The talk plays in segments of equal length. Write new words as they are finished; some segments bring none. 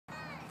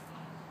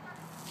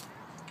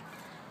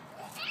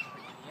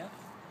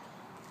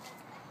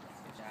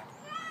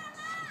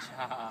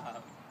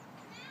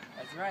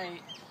That's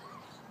right.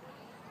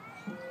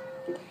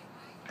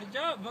 Good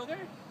job, Booger.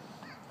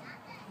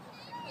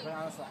 Put it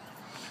on the side.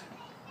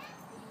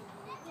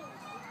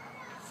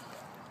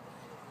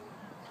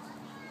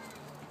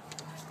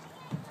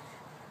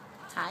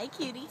 Hi,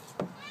 cutie.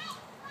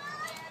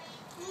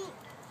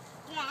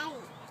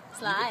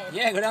 Slide.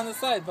 Yeah, go down the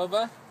slide,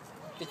 Bubba.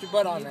 Get your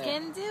butt on there. You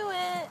can do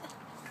it.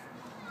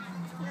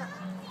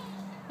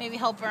 Maybe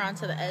help her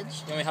onto the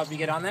edge. You want me to help you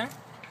get on there?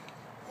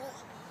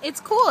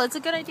 It's cool. It's a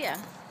good idea.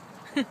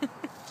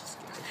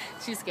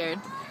 She's scared.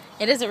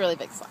 It is a really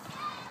big slide.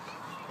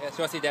 Yeah, so you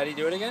want to see Daddy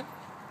do it again?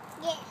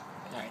 Yeah.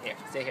 Alright, here.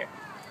 Stay here.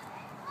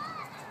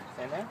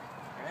 Stand there.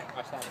 Alright,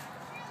 watch Daddy.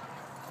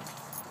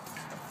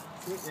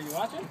 See, are you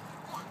watching?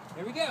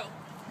 Here we go.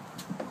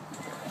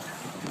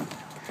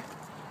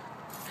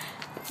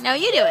 Now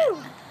you do it.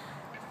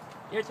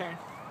 Your turn.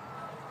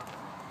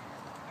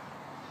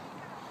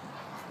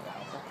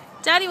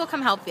 Daddy will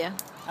come help you.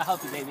 I'll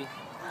help you, baby. Here,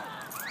 let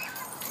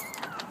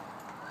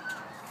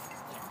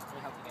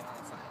me help you get on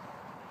the side.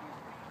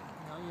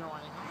 No, you don't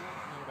want anything.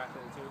 You go back to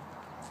the tube.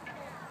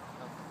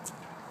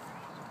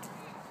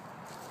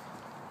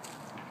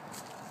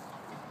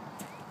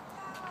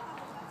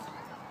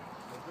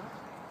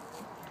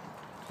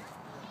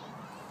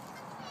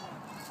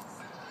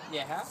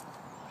 Yeah.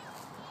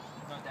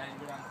 You want Daddy to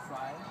go down the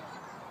slide?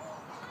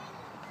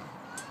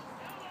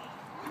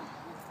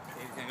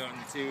 Baby's gonna go in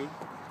the tube.